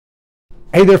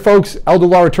Hey there folks, elder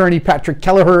law attorney Patrick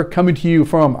Kelleher coming to you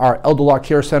from our Elder Law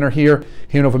Care Center here,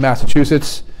 Hanover,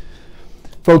 Massachusetts.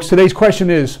 Folks, today's question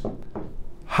is,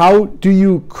 how do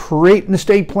you create an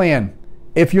estate plan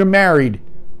if you're married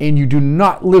and you do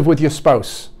not live with your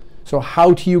spouse? So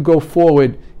how do you go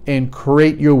forward and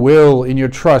create your will and your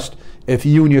trust if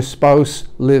you and your spouse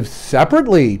live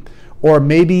separately? Or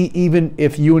maybe even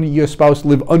if you and your spouse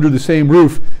live under the same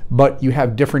roof, but you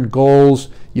have different goals,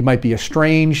 you might be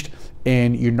estranged,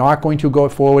 and you're not going to go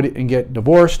forward and get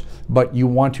divorced, but you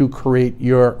want to create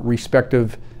your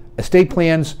respective estate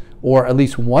plans, or at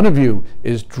least one of you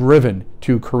is driven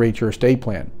to create your estate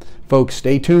plan. Folks,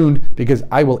 stay tuned because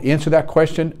I will answer that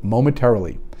question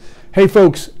momentarily. Hey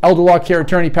folks, elder law care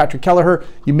attorney Patrick Kelleher.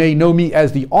 You may know me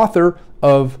as the author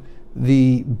of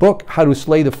the book, How to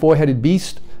Slay the Four-Headed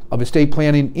Beast of Estate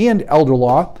Planning and Elder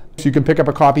Law. So you can pick up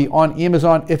a copy on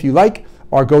Amazon if you like,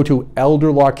 or go to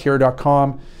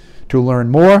elderlawcare.com to learn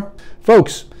more.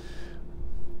 Folks,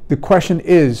 the question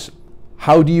is,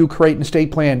 how do you create an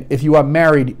estate plan if you are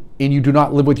married and you do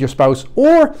not live with your spouse,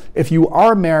 or if you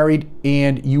are married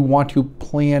and you want to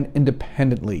plan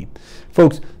independently?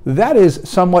 Folks, that is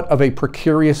somewhat of a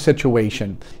precarious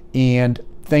situation, and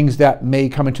things that may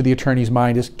come into the attorney's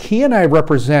mind is, can I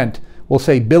represent, we'll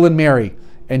say Bill and Mary,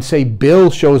 and say Bill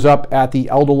shows up at the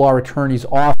elder law attorney's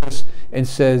office and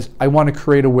says, I want to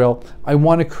create a will, I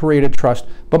want to create a trust,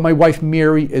 but my wife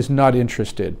Mary is not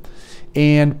interested.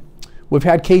 And we've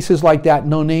had cases like that,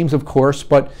 no names of course,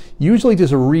 but usually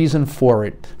there's a reason for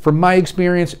it. From my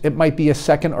experience, it might be a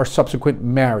second or subsequent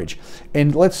marriage.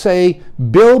 And let's say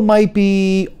Bill might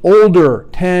be older,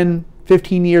 10,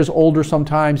 15 years older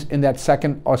sometimes in that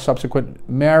second or subsequent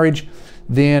marriage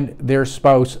than their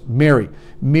spouse Mary.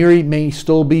 Mary may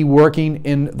still be working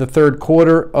in the third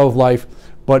quarter of life,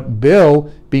 but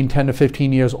Bill, being 10 to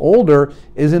 15 years older,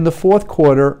 is in the fourth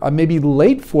quarter, or maybe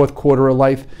late fourth quarter of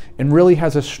life, and really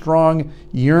has a strong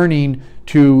yearning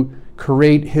to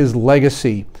create his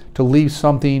legacy, to leave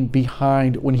something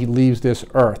behind when he leaves this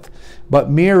earth. But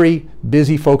Mary,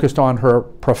 busy focused on her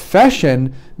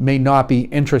profession, may not be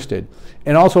interested.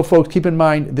 And also, folks, keep in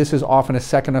mind, this is often a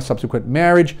second or subsequent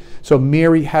marriage. So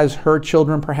Mary has her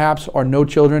children perhaps, or no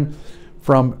children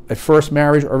from a first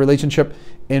marriage or relationship.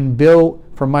 And Bill,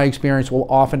 from my experience, will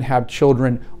often have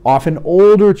children, often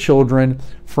older children,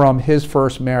 from his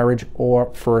first marriage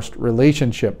or first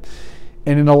relationship.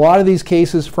 And in a lot of these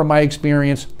cases, from my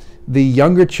experience, the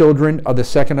younger children of the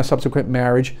second or subsequent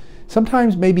marriage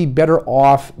sometimes may be better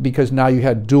off because now you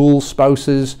had dual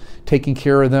spouses taking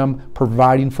care of them,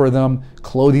 providing for them,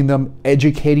 clothing them,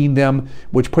 educating them,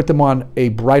 which put them on a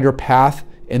brighter path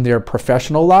in their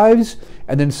professional lives.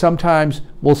 And then sometimes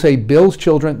we'll say Bill's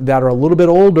children that are a little bit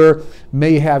older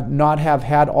may not have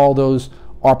had all those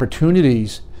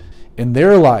opportunities in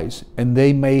their lives, and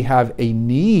they may have a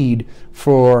need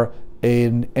for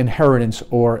an inheritance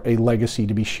or a legacy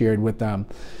to be shared with them.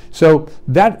 So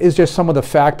that is just some of the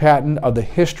fact pattern of the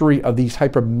history of these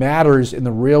type of matters in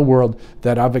the real world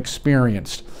that I've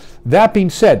experienced. That being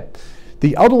said,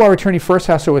 the elder law attorney first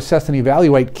has to assess and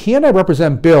evaluate, can I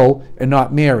represent Bill and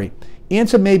not Mary?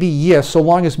 Answer may be yes, so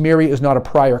long as Mary is not a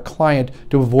prior client,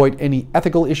 to avoid any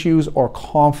ethical issues or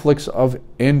conflicts of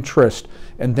interest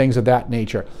and things of that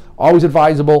nature. Always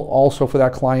advisable also for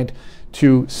that client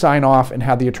to sign off and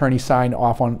have the attorney sign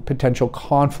off on potential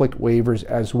conflict waivers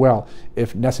as well,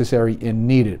 if necessary and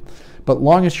needed. But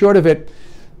long and short of it,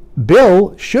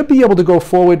 Bill should be able to go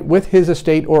forward with his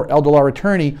estate or elder law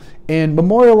attorney and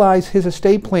memorialize his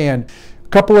estate plan. A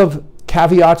couple of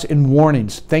caveats and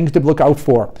warnings, things to look out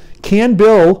for. Can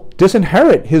Bill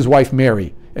disinherit his wife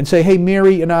Mary and say, hey,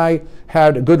 Mary and I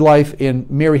had a good life and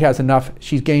Mary has enough,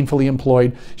 she's gainfully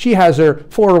employed, she has her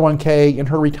 401k and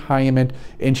her retirement,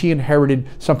 and she inherited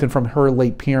something from her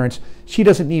late parents, she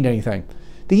doesn't need anything?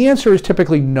 The answer is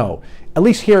typically no. At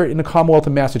least here in the Commonwealth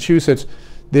of Massachusetts,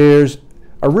 there's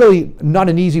a really not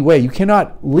an easy way. You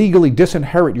cannot legally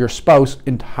disinherit your spouse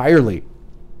entirely,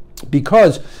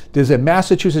 because there's a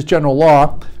Massachusetts general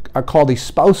law called the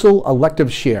spousal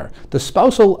elective share. The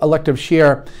spousal elective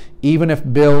share, even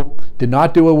if Bill did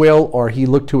not do a will or he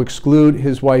looked to exclude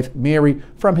his wife Mary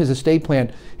from his estate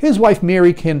plan, his wife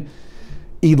Mary can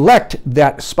elect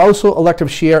that spousal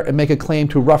elective share and make a claim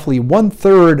to roughly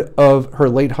 1/3 of her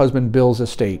late husband Bill's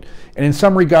estate. And in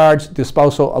some regards, the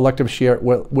spousal elective share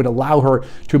would allow her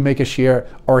to make a share,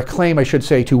 or a claim I should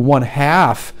say, to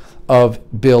 1/2 of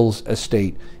Bill's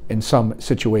estate in some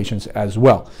situations as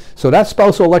well. So that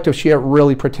spousal elective share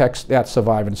really protects that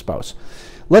surviving spouse.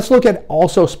 Let's look at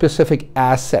also specific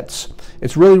assets.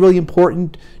 It's really, really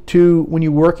important to, when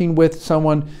you're working with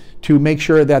someone, to make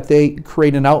sure that they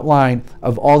create an outline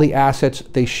of all the assets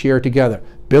they share together.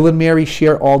 Bill and Mary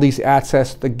share all these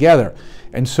assets together.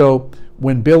 And so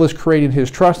when Bill is creating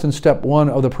his trust in step 1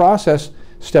 of the process,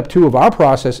 step 2 of our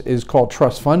process is called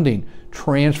trust funding,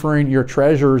 transferring your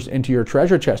treasures into your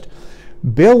treasure chest.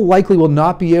 Bill likely will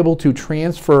not be able to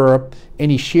transfer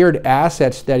any shared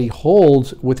assets that he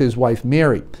holds with his wife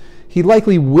Mary. He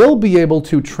likely will be able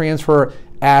to transfer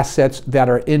assets that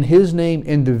are in his name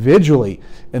individually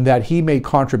and that he made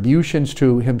contributions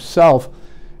to himself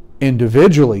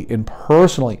individually and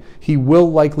personally. He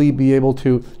will likely be able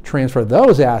to transfer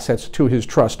those assets to his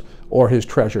trust or his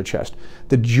treasure chest.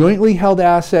 The jointly held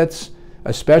assets,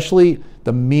 especially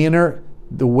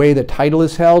the way the title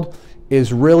is held,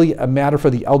 is really a matter for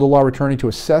the elder law attorney to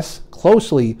assess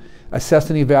closely, assess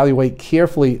and evaluate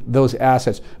carefully those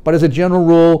assets. But as a general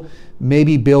rule,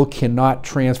 maybe Bill cannot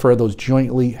transfer those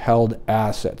jointly held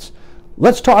assets.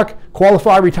 Let's talk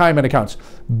qualified retirement accounts.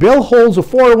 Bill holds a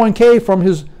 401k from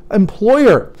his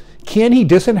employer. Can he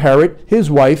disinherit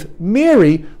his wife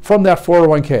Mary from that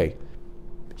 401k?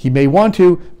 He may want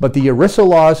to, but the ERISA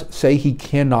laws say he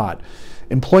cannot.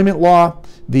 Employment law,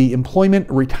 the Employment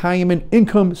Retirement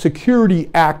Income Security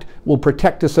Act will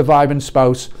protect the surviving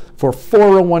spouse for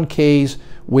 401ks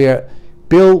where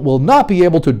Bill will not be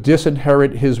able to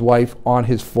disinherit his wife on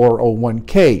his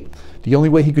 401k. The only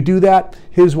way he could do that,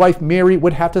 his wife Mary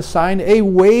would have to sign a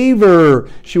waiver.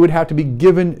 She would have to be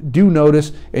given due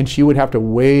notice, and she would have to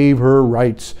waive her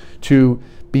rights to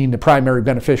being the primary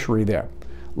beneficiary there.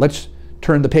 Let's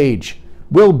turn the page.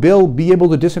 Will Bill be able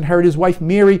to disinherit his wife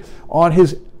Mary on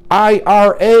his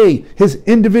IRA, his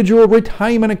individual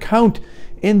retirement account?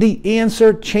 And the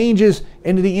answer changes,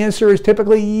 and the answer is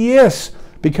typically yes,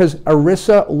 because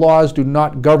ERISA laws do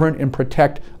not govern and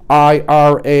protect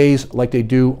IRAs like they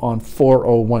do on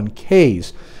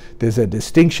 401ks. There's a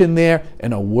distinction there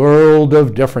and a world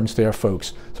of difference there,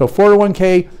 folks. So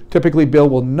 401k, typically Bill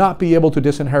will not be able to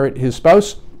disinherit his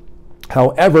spouse.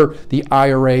 However, the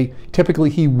IRA, typically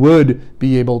he would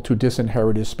be able to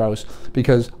disinherit his spouse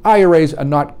because IRAs are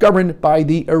not governed by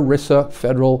the ERISA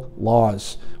federal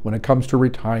laws when it comes to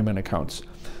retirement accounts.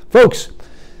 Folks,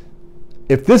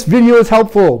 if this video is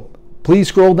helpful, please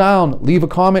scroll down, leave a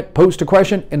comment, post a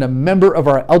question, and a member of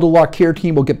our Elder Law Care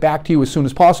team will get back to you as soon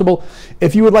as possible.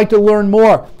 If you would like to learn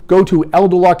more, go to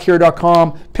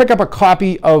elderlawcare.com, pick up a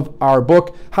copy of our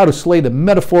book, How to Slay the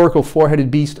Metaphorical Four-Headed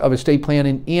Beast of Estate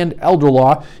Planning and Elder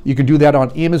Law. You can do that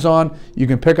on Amazon. You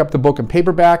can pick up the book in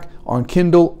paperback, on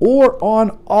Kindle, or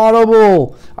on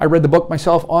Audible. I read the book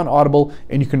myself on Audible,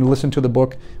 and you can listen to the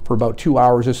book for about 2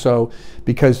 hours or so,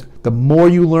 because the more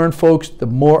you learn, folks, the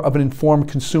more of an informed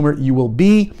consumer you will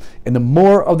be, and the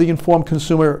more of the informed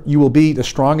consumer you will be, the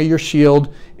stronger your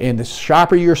shield and the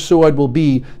sharper your sword will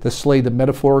be to slay the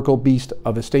metaphorical beast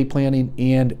of estate planning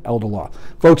and elder law.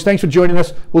 Folks, thanks for joining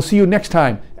us. We'll see you next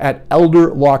time at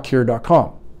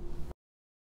elderlawcare.com.